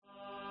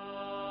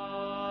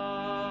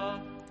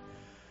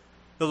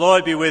The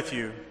Lord be with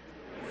you.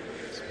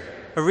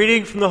 A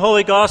reading from the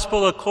Holy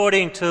Gospel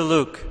according to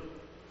Luke.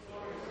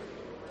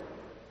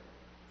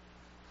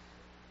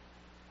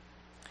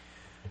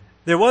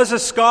 There was a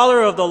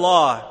scholar of the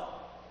law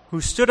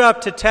who stood up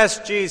to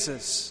test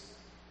Jesus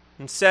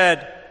and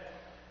said,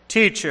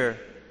 "Teacher,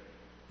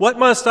 what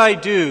must I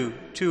do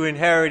to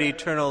inherit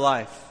eternal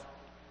life?"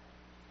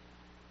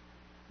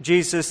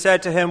 Jesus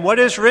said to him, "What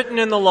is written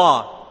in the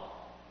law?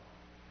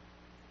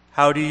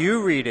 How do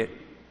you read it?"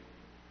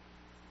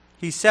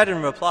 He said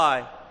in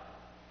reply,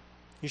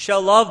 "You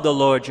shall love the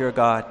Lord your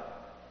God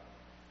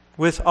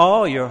with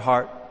all your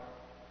heart,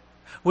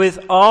 with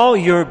all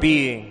your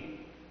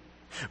being,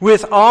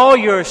 with all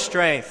your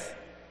strength,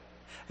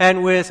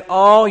 and with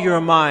all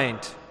your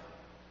mind,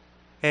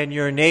 and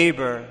your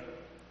neighbor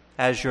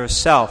as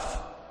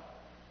yourself."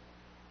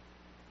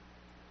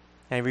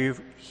 And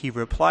he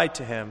replied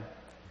to him,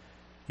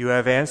 "You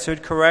have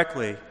answered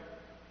correctly.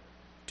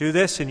 Do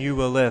this and you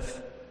will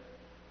live."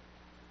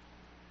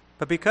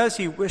 But because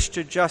he wished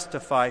to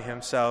justify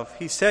himself,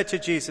 he said to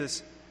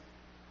Jesus,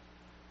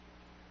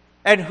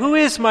 "And who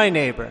is my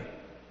neighbor?"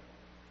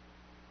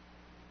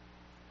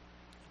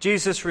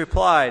 Jesus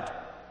replied,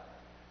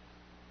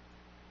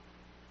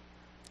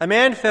 "A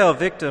man fell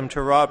victim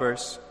to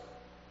robbers,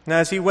 and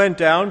as he went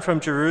down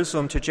from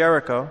Jerusalem to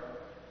Jericho,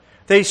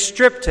 they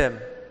stripped him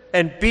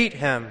and beat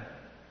him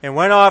and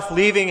went off,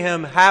 leaving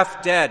him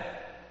half dead.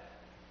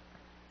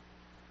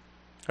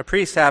 A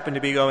priest happened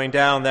to be going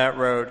down that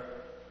road,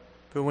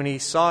 but when he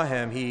saw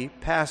him, he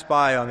passed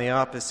by on the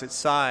opposite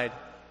side.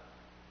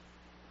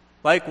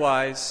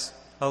 Likewise,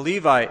 a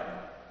Levite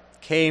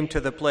came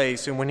to the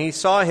place, and when he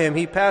saw him,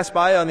 he passed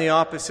by on the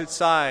opposite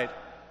side.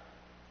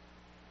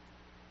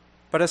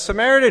 But a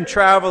Samaritan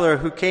traveler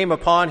who came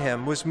upon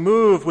him was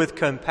moved with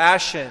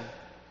compassion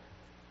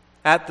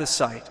at the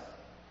sight.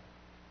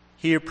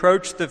 He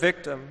approached the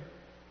victim,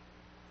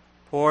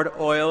 poured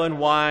oil and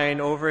wine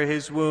over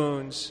his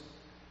wounds,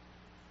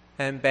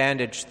 and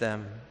bandaged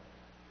them.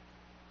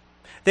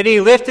 Then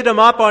he lifted him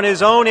up on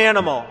his own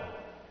animal,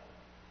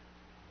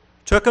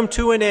 took him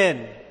to an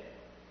inn,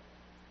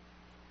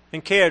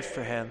 and cared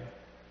for him.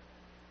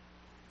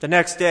 The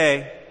next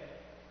day,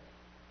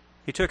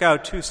 he took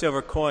out 2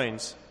 silver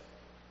coins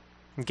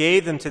and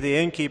gave them to the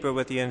innkeeper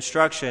with the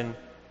instruction,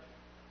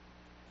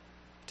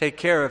 "Take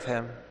care of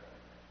him.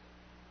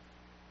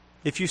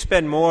 If you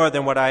spend more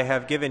than what I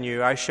have given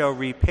you, I shall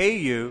repay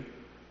you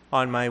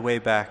on my way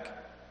back."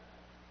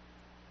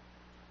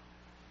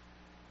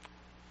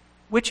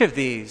 Which of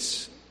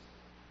these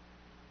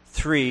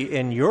 3,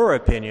 in your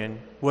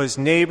opinion, was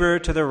neighbor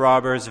to the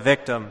robber's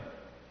victim?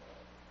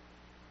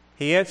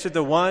 He answered,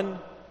 "The one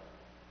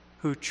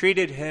who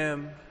treated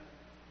him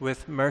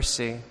with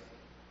mercy."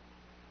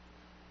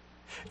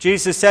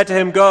 Jesus said to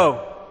him,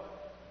 "Go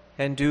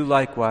and do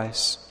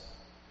likewise."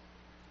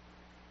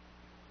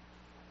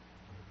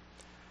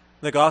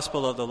 The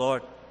Gospel of the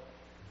Lord.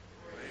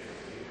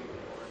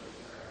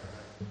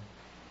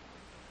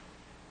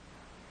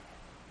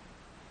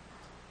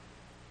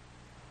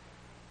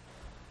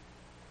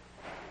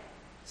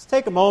 Let's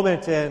take a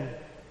moment and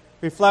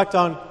reflect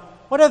on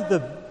what are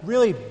the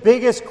really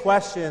biggest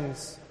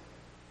questions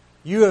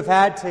you have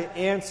had to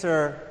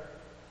answer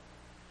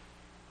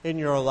in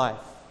your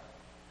life.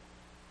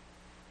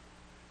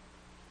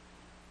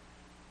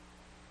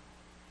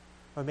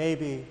 Or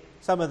maybe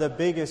some of the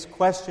biggest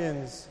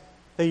questions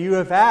that you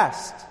have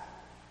asked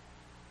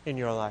in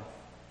your life.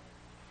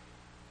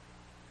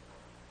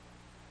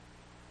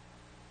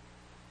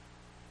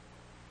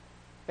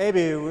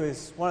 Maybe it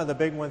was one of the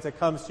big ones that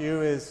comes to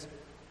you is,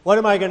 what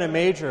am I going to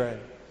major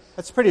in?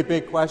 That's a pretty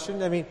big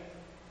question. I mean,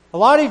 a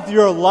lot of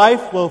your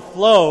life will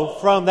flow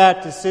from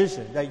that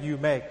decision that you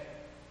make.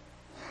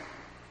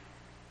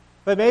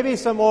 But maybe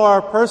some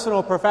more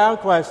personal, profound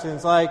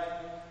questions like,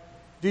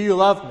 do you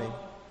love me?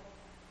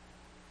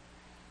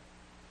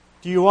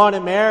 Do you want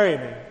to marry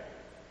me?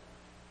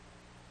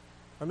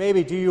 Or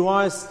maybe, do you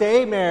want to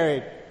stay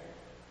married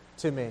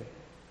to me?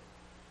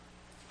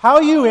 How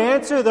you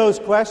answer those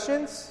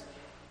questions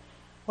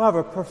will have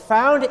a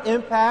profound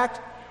impact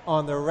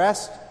on the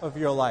rest of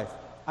your life.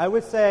 I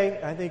would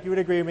say, I think you would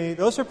agree with me,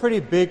 those are pretty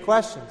big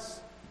questions.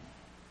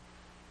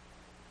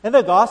 In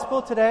the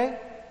gospel today,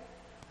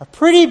 a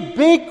pretty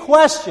big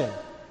question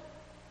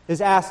is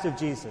asked of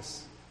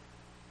Jesus.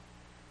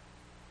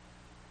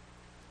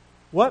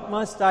 What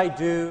must I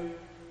do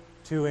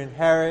to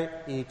inherit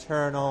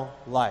eternal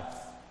life?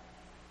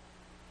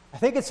 I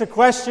think it's a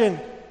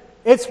question,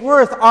 it's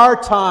worth our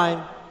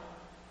time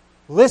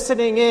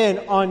listening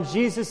in on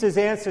Jesus'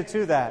 answer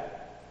to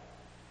that.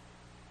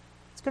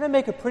 It's going to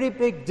make a pretty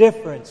big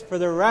difference for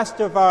the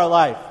rest of our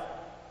life,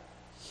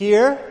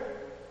 here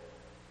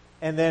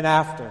and then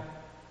after.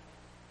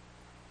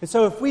 And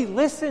so if we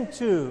listen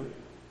to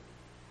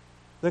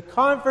the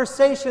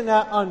conversation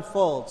that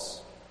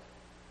unfolds,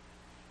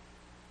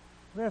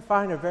 we're going to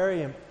find a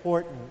very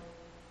important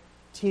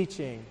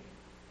teaching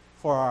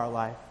for our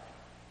life.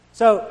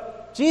 So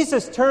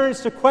Jesus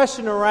turns the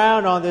question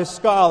around on this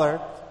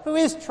scholar who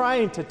is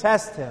trying to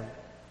test him.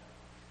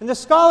 And the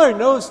scholar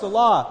knows the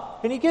law.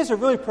 And he gives a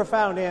really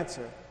profound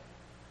answer.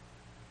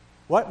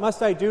 What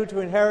must I do to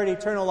inherit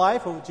eternal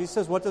life? Well, Jesus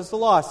says, what does the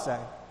law say?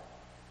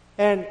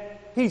 And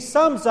he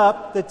sums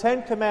up the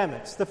 10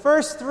 commandments. The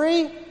first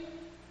 3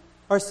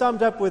 are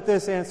summed up with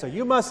this answer.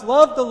 You must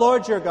love the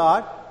Lord your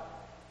God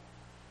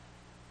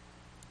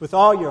with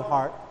all your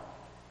heart,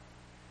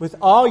 with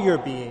all your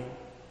being,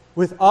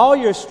 with all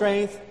your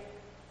strength,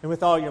 and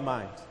with all your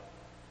mind.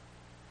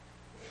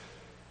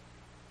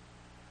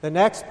 The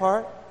next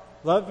part,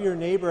 love your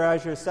neighbor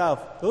as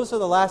yourself. Those are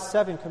the last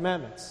 7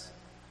 commandments.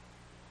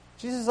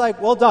 Jesus is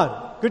like, well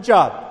done. Good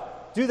job.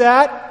 Do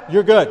that,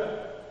 you're good.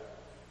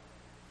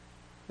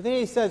 But then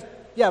he says,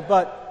 yeah,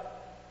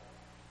 but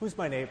who's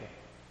my neighbor?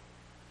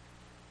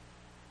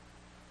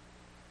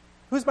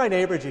 Who's my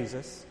neighbor,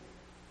 Jesus?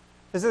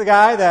 Is it the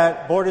guy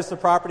that borders the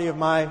property of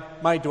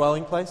my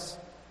dwelling place?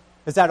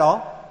 Is that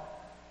all?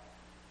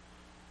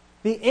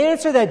 The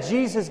answer that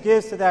Jesus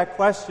gives to that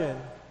question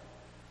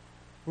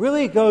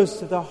really goes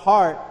to the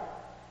heart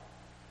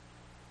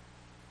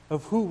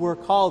of who we're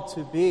called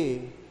to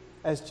be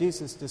as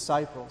Jesus'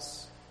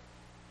 disciples.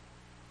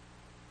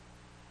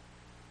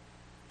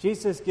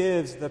 Jesus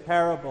gives the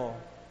parable,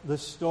 the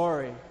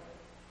story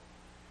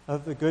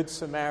of the Good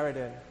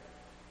Samaritan.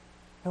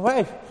 And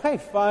what I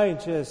find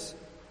just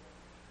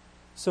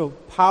so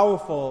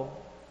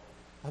powerful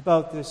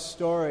about this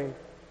story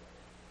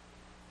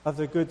of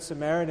the Good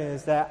Samaritan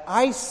is that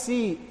I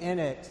see in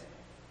it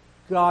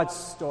God's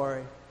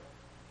story.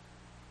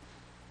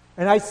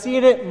 And I see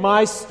in it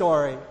my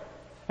story.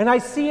 And I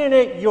see in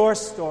it your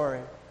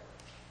story.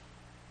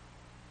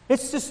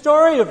 It's the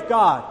story of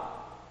God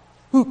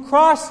who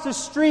crossed the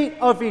street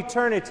of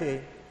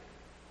eternity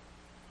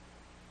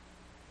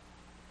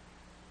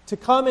to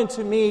come and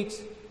to meet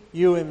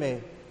you and me.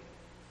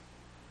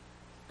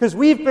 Because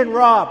we've been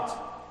robbed.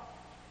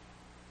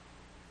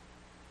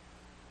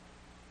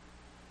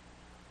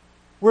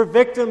 We're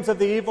victims of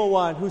the evil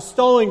one who's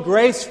stolen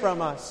grace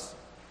from us,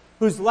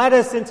 who's led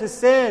us into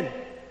sin.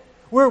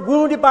 We're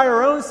wounded by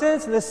our own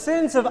sins and the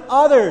sins of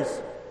others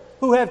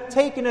who have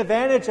taken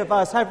advantage of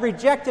us, have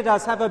rejected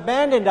us, have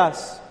abandoned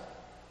us.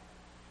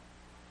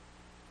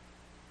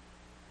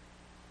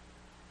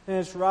 And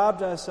it's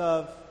robbed us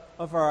of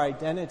our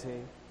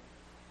identity,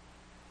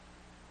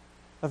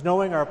 of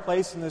knowing our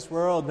place in this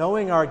world,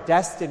 knowing our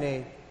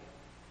destiny,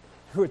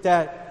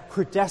 that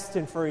we're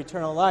destined for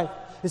eternal life.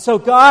 And so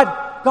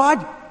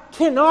God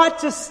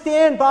cannot just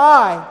stand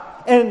by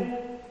and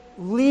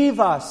leave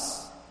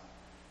us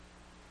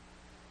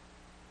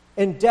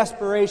in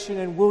desperation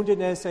and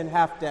woundedness and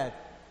half dead.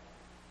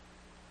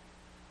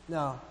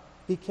 No,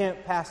 He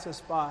can't pass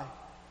us by.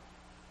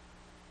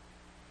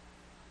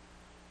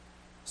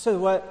 So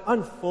what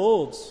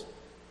unfolds,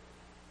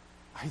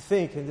 I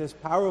think, in this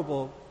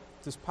powerful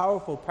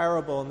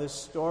parable in this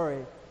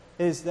story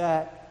is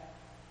that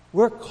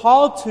we're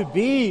called to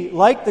be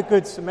like the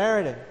Good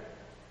Samaritan.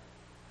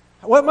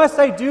 What must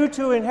I do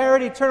to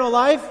inherit eternal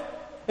life?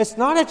 It's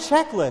not a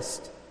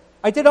checklist.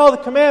 I did all the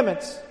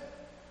commandments.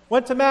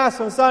 Went to Mass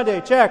on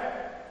Sunday, check.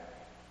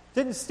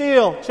 Didn't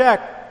steal,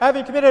 check.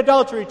 Haven't committed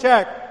adultery,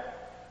 check.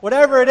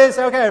 Whatever it is,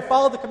 okay, I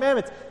followed the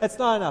commandments. That's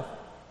not enough.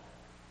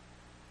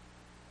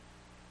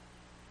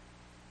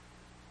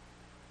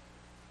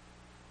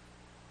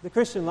 The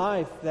Christian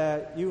life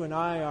that you and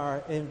I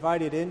are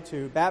invited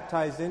into,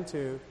 baptized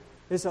into,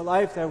 is a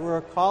life that we're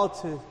called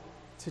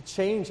to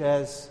change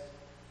as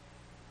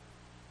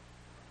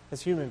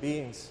human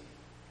beings.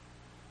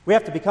 We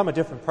have to become a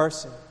different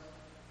person.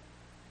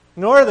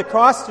 In order to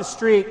cross the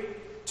street,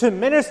 to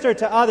minister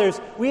to others,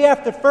 we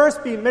have to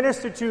first be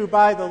ministered to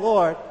by the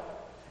Lord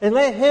and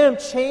let Him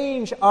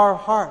change our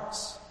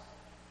hearts.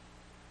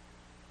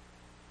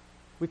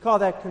 We call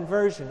that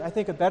conversion. I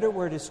think a better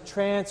word is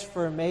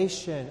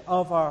transformation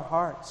of our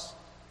hearts.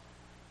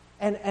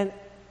 And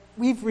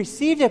we've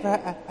received it,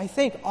 but I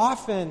think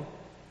often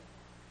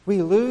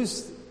we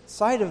lose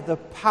sight of the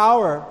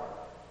power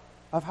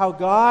of how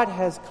God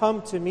has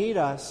come to meet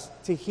us,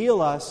 to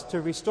heal us, to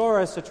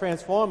restore us, to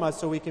transform us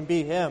so we can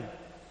be Him.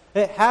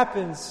 It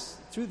happens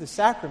through the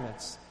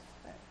sacraments.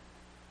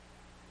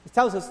 It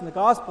tells us in the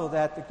Gospel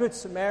that the Good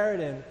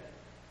Samaritan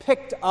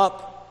picked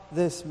up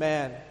this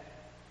man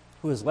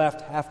who was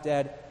left half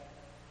dead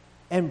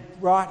and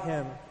brought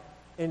him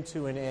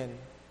into an inn.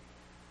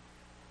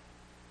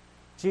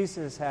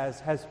 Jesus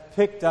has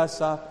picked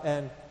us up,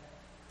 and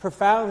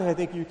profoundly, I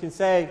think you can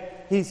say,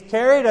 He's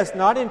carried us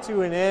not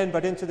into an inn,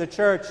 but into the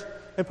church.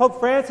 And Pope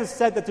Francis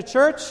said that the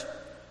church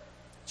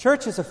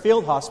is a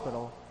field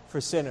hospital for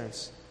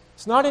sinners.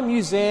 It's not a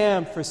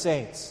museum for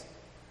saints.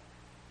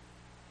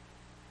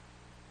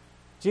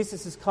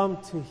 Jesus has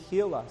come to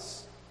heal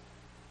us,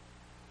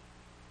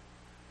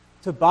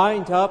 to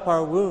bind up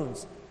our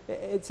wounds.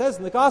 It says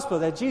in the Gospel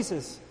that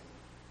Jesus,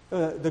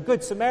 the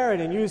Good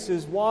Samaritan,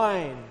 uses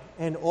wine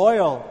and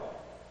oil.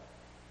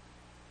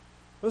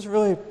 Those are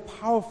really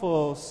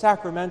powerful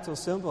sacramental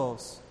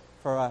symbols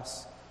for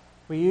us.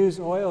 We use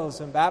oils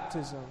in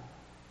baptism.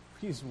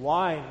 We use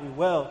wine, we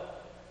will,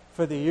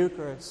 for the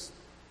Eucharist.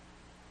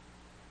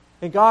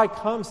 And God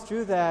comes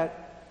through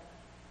that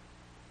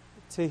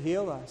to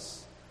heal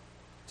us,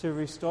 to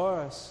restore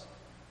us,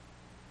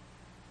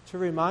 to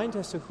remind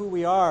us of who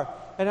we are.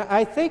 And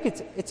I think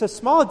it's a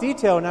small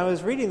detail. When I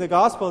was reading the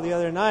gospel the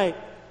other night,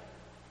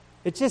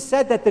 it just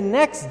said that the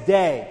next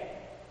day,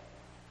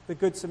 the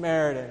Good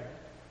Samaritan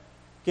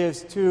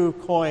gives 2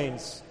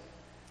 coins,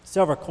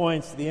 silver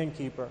coins, to the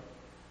innkeeper.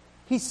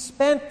 He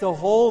spent the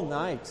whole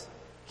night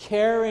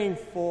caring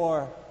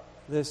for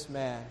this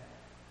man.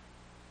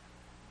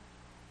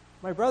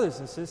 My brothers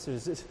and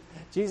sisters,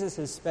 Jesus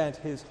has spent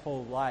his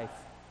whole life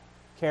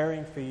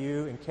caring for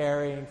you and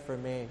caring for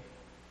me.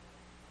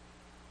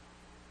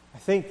 I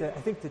think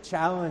the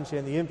challenge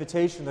and the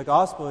invitation of the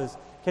gospel is,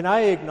 can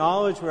I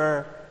acknowledge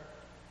where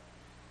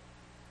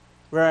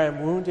I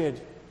am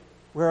wounded,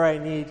 where I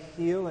need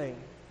healing?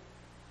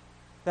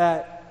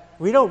 That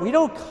we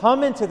don't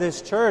come into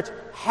this church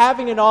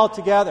having it all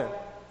together.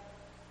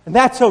 And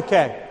that's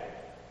okay.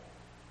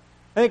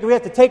 I think we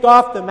have to take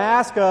off the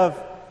mask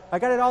of, I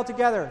got it all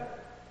together.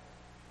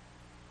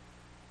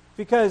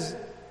 Because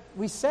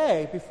we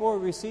say, before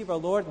we receive our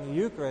Lord in the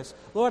Eucharist,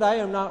 Lord, I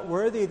am not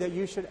worthy that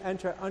you should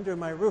enter under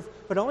my roof.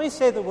 But only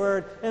say the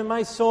word, and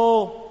my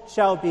soul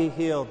shall be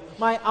healed.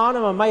 My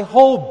anima, my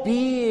whole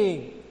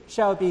being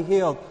shall be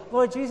healed.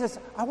 Lord Jesus,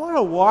 I want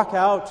to walk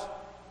out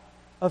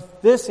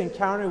of this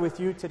encounter with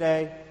you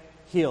today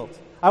healed.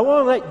 I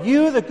want to let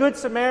you, the Good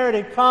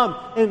Samaritan, come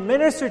and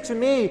minister to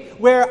me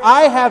where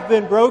I have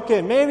been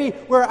broken, maybe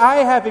where I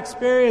have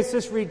experienced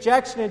this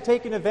rejection and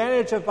taken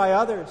advantage of by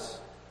others.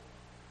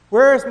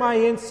 Where is my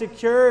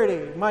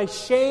insecurity, my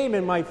shame,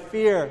 and my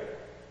fear?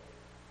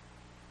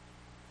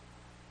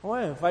 I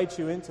want to invite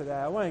you into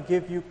that. I want to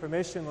give you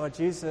permission, Lord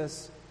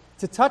Jesus,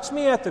 to touch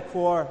me at the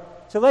core,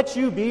 to let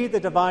you be the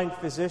divine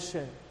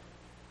physician.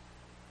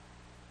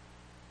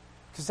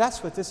 Because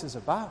that's what this is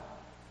about.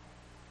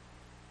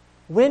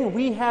 When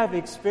we have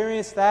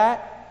experienced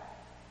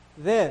that,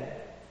 then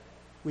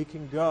we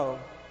can go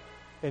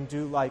and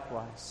do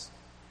likewise.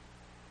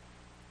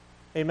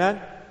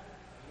 Amen?